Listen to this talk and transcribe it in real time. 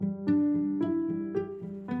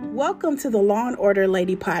Welcome to the Law and Order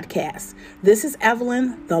Lady podcast. This is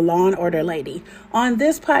Evelyn, the Law and Order Lady. On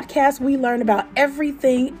this podcast, we learn about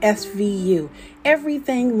everything SVU,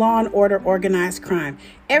 everything law and order organized crime,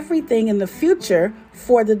 everything in the future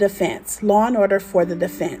for the defense, law and order for the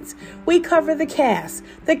defense. We cover the cast,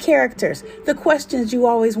 the characters, the questions you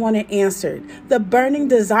always wanted answered, the burning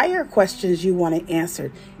desire questions you wanted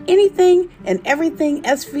answered, anything and everything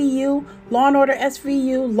SVU, law and order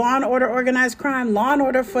SVU, law and order organized crime, law and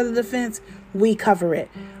order for the defense. We cover it.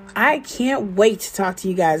 I can't wait to talk to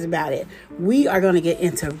you guys about it. We are going to get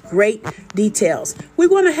into great details. We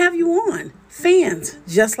want to have you on. Fans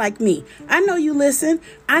just like me. I know you listen.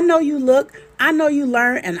 I know you look. I know you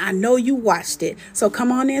learn. And I know you watched it. So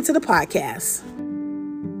come on into the podcast.